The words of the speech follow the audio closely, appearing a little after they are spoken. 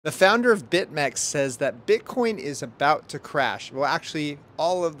The founder of BitMEX says that Bitcoin is about to crash. Well, actually,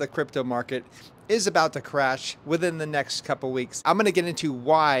 all of the crypto market is about to crash within the next couple weeks. I'm going to get into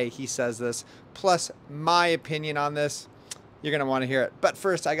why he says this, plus my opinion on this. You're going to want to hear it. But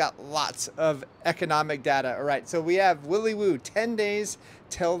first, I got lots of economic data. All right, so we have Willy Woo, 10 days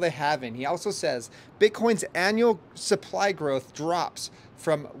till the halving. He also says Bitcoin's annual supply growth drops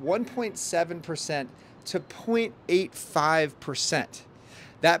from 1.7% to 0.85%.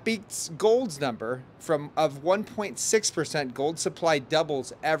 That beats gold's number of 1.6%. Gold supply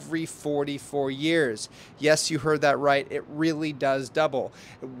doubles every 44 years. Yes, you heard that right. It really does double.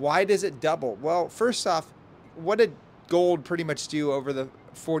 Why does it double? Well, first off, what did gold pretty much do over the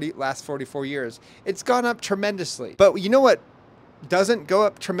last 44 years? It's gone up tremendously. But you know what doesn't go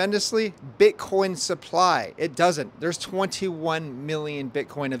up tremendously? Bitcoin supply. It doesn't. There's 21 million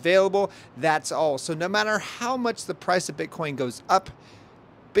Bitcoin available. That's all. So no matter how much the price of Bitcoin goes up,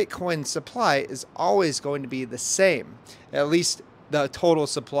 Bitcoin supply is always going to be the same, at least the total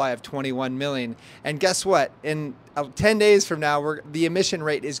supply of 21 million. And guess what? In 10 days from now, the emission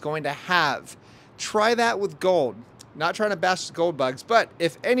rate is going to halve. Try that with gold. Not trying to bash gold bugs, but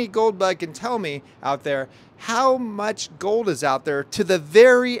if any gold bug can tell me out there how much gold is out there to the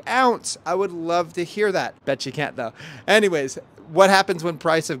very ounce, I would love to hear that. Bet you can't though. Anyways, what happens when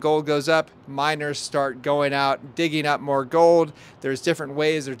price of gold goes up? Miners start going out, digging up more gold. There's different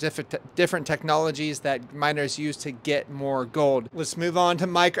ways or different technologies that miners use to get more gold. Let's move on to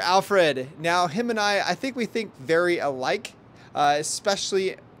Mike Alfred. Now, him and I think we think very alike,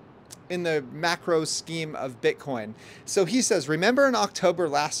 especially in the macro scheme of Bitcoin. So he says, remember in October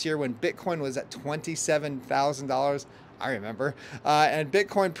last year when Bitcoin was at $27,000? I remember. And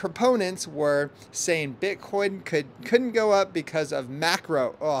Bitcoin proponents were saying Bitcoin couldn't go up because of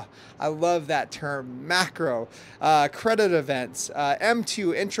macro. Oh, I love that term, macro. Credit events,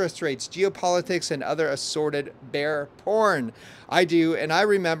 M2 interest rates, geopolitics, and other assorted bear porn. I do, and I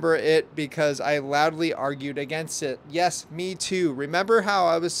remember it because I loudly argued against it. Yes, me too. Remember how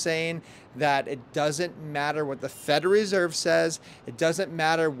I was saying that it doesn't matter what the Federal Reserve says, it doesn't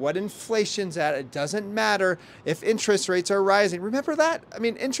matter what inflation's at, it doesn't matter if interest rates are rising. Remember that? I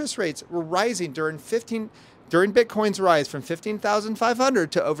mean, interest rates were rising during Bitcoin's rise from $15,500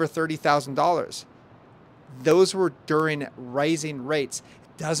 to over $30,000. Those were during rising rates.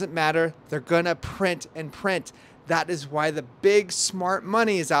 It doesn't matter. They're gonna print and print. That is why the big smart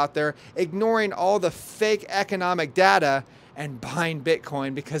money is out there ignoring all the fake economic data and buying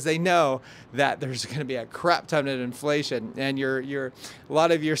Bitcoin because they know that there's going to be a crap ton of inflation. And a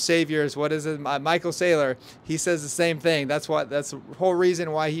lot of your saviors, what is it, Michael Saylor, he says the same thing. That's the whole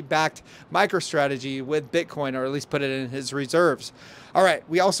reason why he backed MicroStrategy with Bitcoin, or at least put it in his reserves. All right,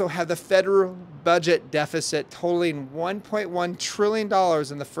 we also have the federal budget deficit totaling $1.1 trillion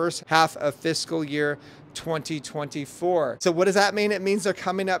in the first half of fiscal year 2024. So what does that mean? It means they're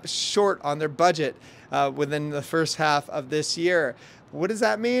coming up short on their budget within the first half of this year. What does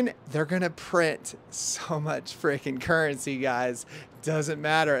that mean? They're gonna print so much freaking currency, guys. Doesn't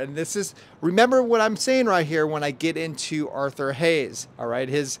matter. And remember what I'm saying right here when I get into Arthur Hayes, all right,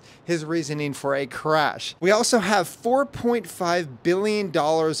 his reasoning for a crash. We also have $4.5 billion of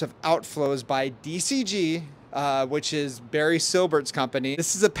outflows by DCG, which is Barry Silbert's company.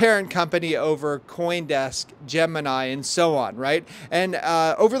 This is a parent company over CoinDesk, Gemini, and so on, right? And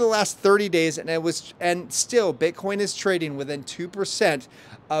over the last 30 days, and still Bitcoin is trading within 2%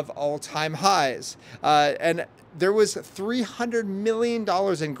 of all-time highs. And there was $300 million in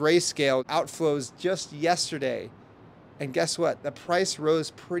Grayscale outflows just yesterday. And guess what? The price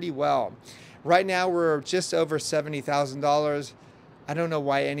rose pretty well. Right now, we're just over $70,000. I don't know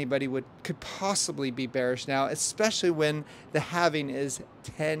why anybody could possibly be bearish now, especially when the halving is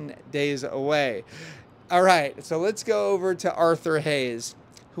 10 days away. All right, so let's go over to Arthur Hayes,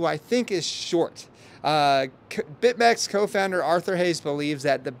 who I think is short. BitMEX co-founder Arthur Hayes believes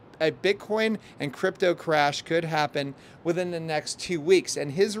that a Bitcoin and crypto crash could happen within the next 2 weeks.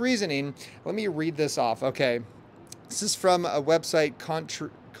 And his reasoning, let me read this off, okay? This is from a website,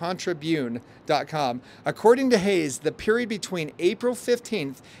 Contribune.com. According to Hayes, the period between April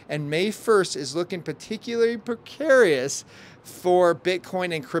 15th and May 1st is looking particularly precarious for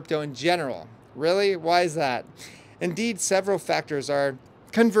Bitcoin and crypto in general. Really? Why is that? Indeed, several factors are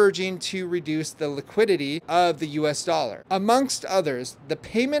converging to reduce the liquidity of the US dollar. Amongst others, the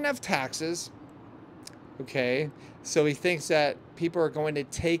payment of taxes. Okay, so he thinks that people are going to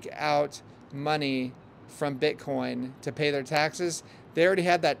take out money from Bitcoin to pay their taxes. They already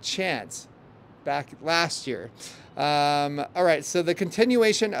had that chance back last year. All right, so the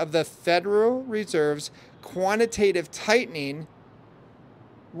continuation of the Federal Reserve's quantitative tightening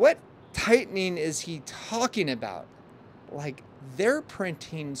What tightening is he talking about? Like, they're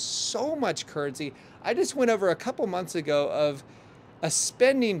printing so much currency. I just went over a couple months ago of a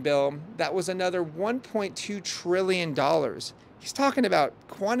spending bill that was another $1.2 trillion. He's talking about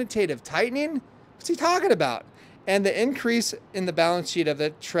quantitative tightening? What's he talking about? And the increase in the balance sheet of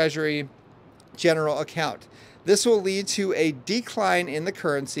the Treasury general account. This will lead to a decline in the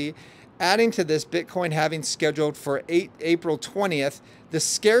currency. Adding to this, Bitcoin having scheduled for April 20th, the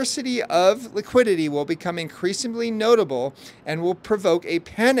scarcity of liquidity will become increasingly notable and will provoke a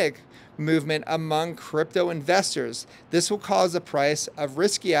panic movement among crypto investors. This will cause the price of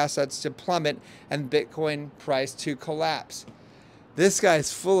risky assets to plummet and Bitcoin price to collapse. This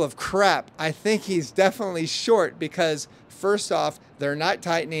guy's full of crap. I think he's definitely short because, first off, they're not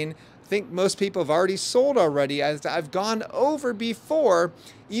tightening. I think most people have already sold already, as I've gone over before.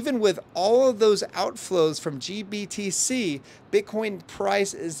 Even with all of those outflows from GBTC, Bitcoin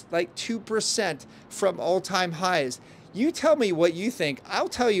price is like 2% from all-time highs. You tell me what you think. I'll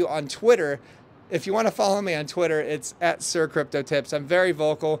tell you on Twitter. If you want to follow me on Twitter, it's at SirCryptoTips. I'm very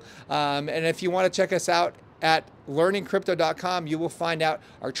vocal. And if you want to check us out at learningcrypto.com, you will find out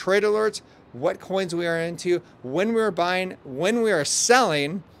our trade alerts, what coins we are into, when we are buying, when we are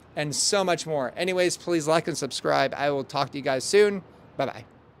selling, and so much more. Anyways, please like and subscribe. I will talk to you guys soon. Bye-bye.